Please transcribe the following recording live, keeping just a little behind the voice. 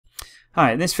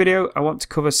Hi, in this video I want to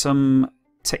cover some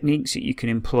techniques that you can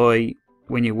employ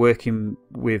when you're working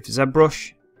with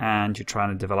ZBrush and you're trying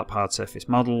to develop hard surface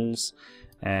models.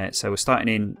 So we're starting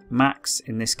in Max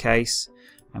in this case.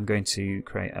 I'm going to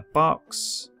create a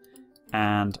box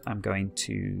and I'm going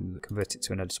to convert it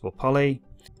to an editable poly.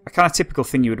 A kind of typical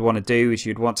thing you would want to do is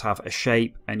you'd want to have a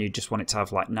shape and you just want it to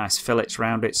have like nice fillets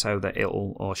around it so that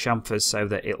it'll, or chamfers, so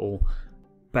that it'll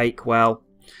bake well.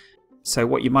 So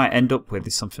what you might end up with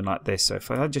is something like this. So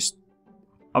if I just,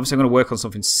 obviously I'm going to work on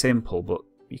something simple, but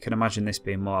you can imagine this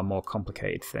being a more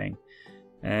complicated thing.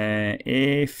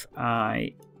 If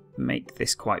I make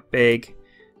this quite big,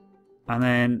 and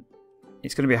then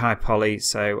it's going to be a high poly,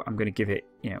 so I'm going to give it,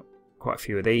 quite a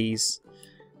few of these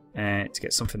to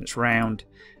get something that's round.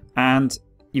 And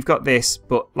you've got this,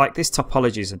 but like this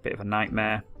topology is a bit of a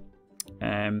nightmare.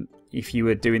 If you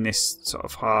were doing this sort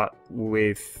of hard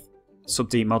with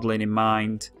sub-D modeling in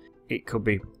mind, it could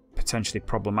be potentially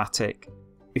problematic.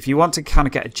 If you want to kind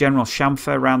of get a general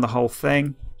chamfer around the whole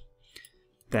thing,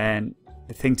 then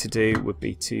the thing to do would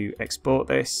be to export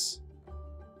this.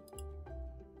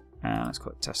 And let's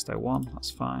call it test 01, that's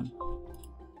fine.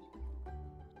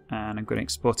 And I'm going to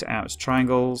export it out as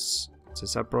triangles to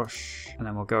ZBrush, and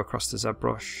then we'll go across to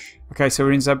ZBrush. Okay, so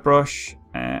we're in ZBrush.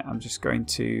 I'm just going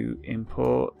to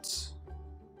import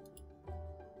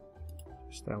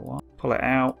test 01, pull it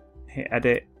out, hit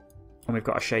edit, and we've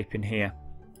got a shape in here.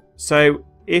 So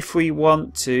if we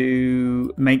want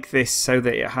to make this so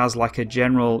that it has like a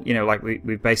general, like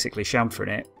we've basically chamfered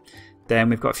it, then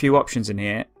we've got a few options in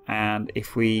here. And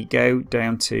if we go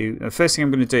down to, the first thing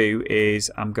I'm going to do is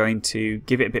I'm going to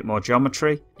give it a bit more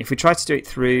geometry. If we try to do it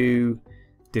through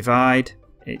divide,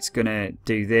 it's going to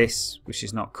do this, which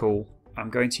is not cool. I'm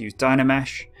going to use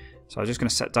Dynamesh. So I'm just going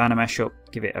to set Dynamesh up,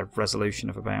 give it a resolution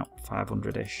of about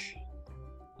 500-ish.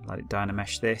 Let it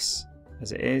Dynamesh this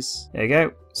as it is. There you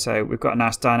go. So we've got a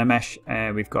nice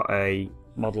Dynamesh. We've got a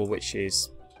model which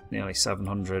is nearly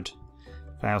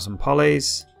 700,000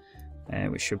 polys.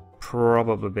 Which should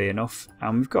probably be enough,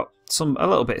 and we've got a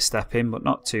little bit of step in, but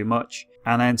not too much.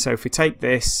 And then so if we take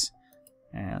this,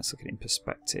 let's look at it in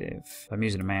perspective. I'm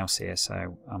using a mouse here,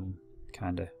 so I'm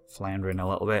kind of floundering a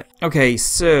little bit. Okay,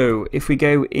 so if we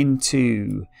go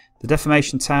into the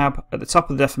deformation tab, at the top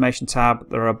of the deformation tab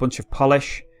there are a bunch of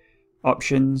polish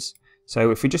options.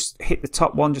 So if we just hit the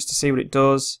top one just to see what it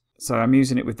does, so I'm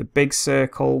using it with the big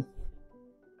circle.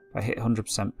 I hit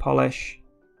 100% polish.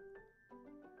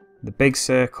 The big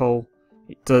circle,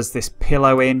 it does this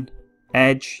pillow-in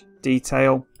edge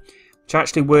detail, which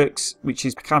actually works, which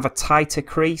is kind of a tighter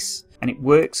crease, and it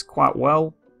works quite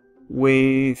well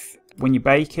with when you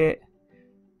bake it.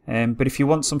 But if you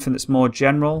want something that's more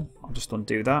general, I'll just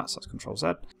undo that, so that's Control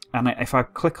Z. And if I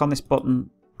click on this button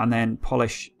and then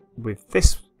polish with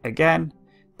this again,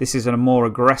 this is a more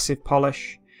aggressive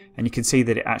polish, and you can see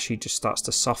that it actually just starts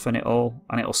to soften it all,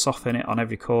 and it'll soften it on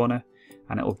every corner.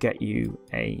 And it will get you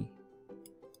a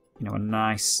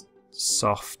nice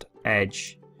soft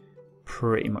edge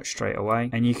pretty much straight away,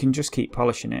 and you can just keep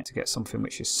polishing it to get something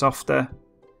which is softer.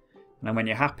 And then when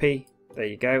you're happy, there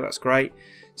you go, that's great.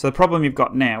 So the problem you've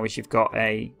got now is you've got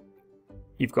a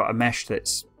mesh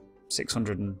that's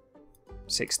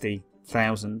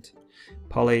 660,000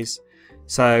 polys,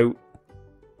 so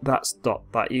that's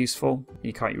not that useful.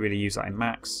 You can't really use that in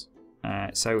Max.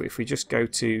 So if we just go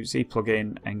to Z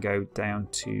plugin and go down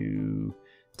to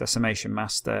Decimation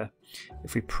Master,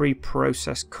 if we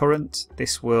pre-process current,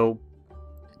 this will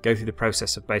go through the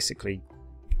process of basically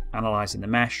analysing the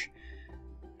mesh.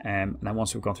 And then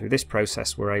once we've gone through this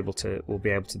process, we'll be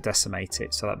able to decimate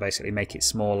it. So that basically make it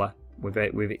smaller with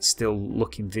it still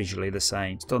looking visually the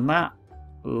same. It's done that.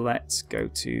 Let's go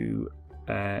to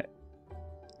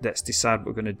let's decide what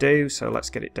we're going to do. So let's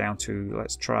get it down to,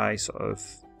 let's try sort of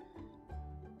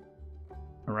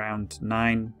around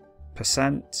 9%,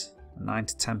 9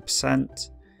 to 10%,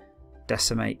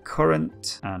 decimate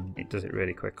current, and it does it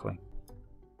really quickly.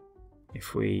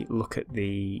 If we look at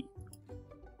the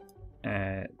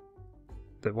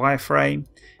wireframe,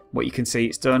 what you can see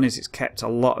it's done is it's kept a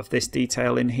lot of this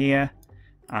detail in here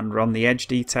and run the edge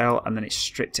detail, and then it's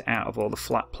stripped it out of all the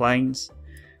flat planes.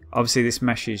 Obviously this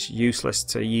mesh is useless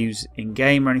to use in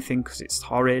game or anything because it's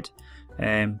horrid,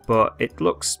 but it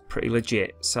looks pretty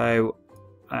legit. So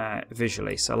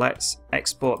visually. So let's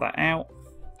export that out,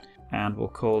 and we'll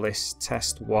call this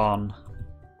test 1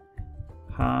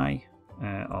 high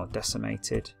or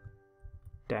decimated.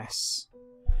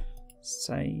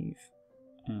 Save.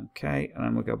 Okay, and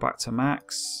then we'll go back to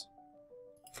Max,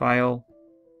 File,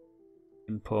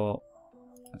 Import.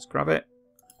 Let's grab it.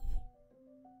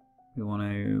 We want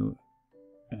to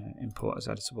import as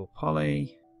editable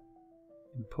poly.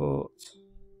 Import.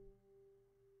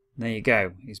 There you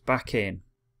go, he's back in.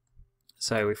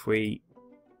 So if we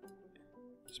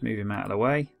just move him out of the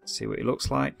way, see what he looks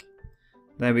like.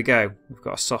 There we go, we've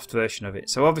got a soft version of it.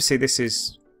 So obviously this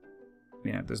is,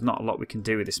 you know, there's not a lot we can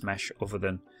do with this mesh other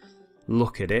than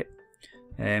look at it.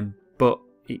 But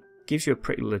it gives you a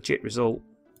pretty legit result.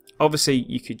 Obviously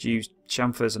you could use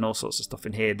chamfers and all sorts of stuff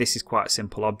in here. This is quite a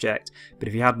simple object, but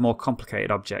if you had more complicated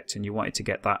objects and you wanted to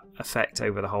get that effect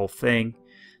over the whole thing,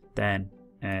 then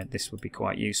this would be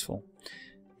quite useful.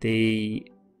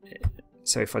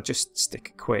 So if I just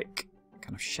stick a quick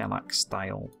kind of shellac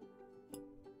style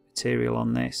material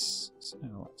on this, so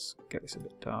let's get this a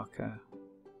bit darker,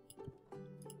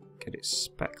 get its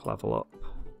spec level up,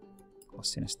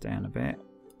 glossiness down a bit.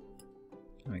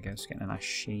 There we go, just getting a nice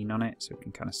sheen on it so we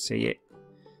can kind of see it,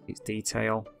 its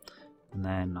detail, and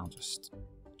then I'll just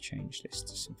change this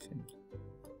to something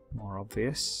more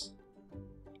obvious.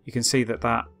 You can see that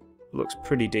that looks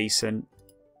pretty decent,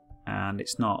 and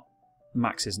it's not,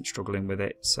 Max isn't struggling with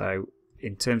it, so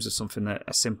in terms of something that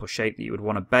a simple shape that you would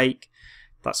want to bake,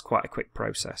 that's quite a quick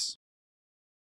process.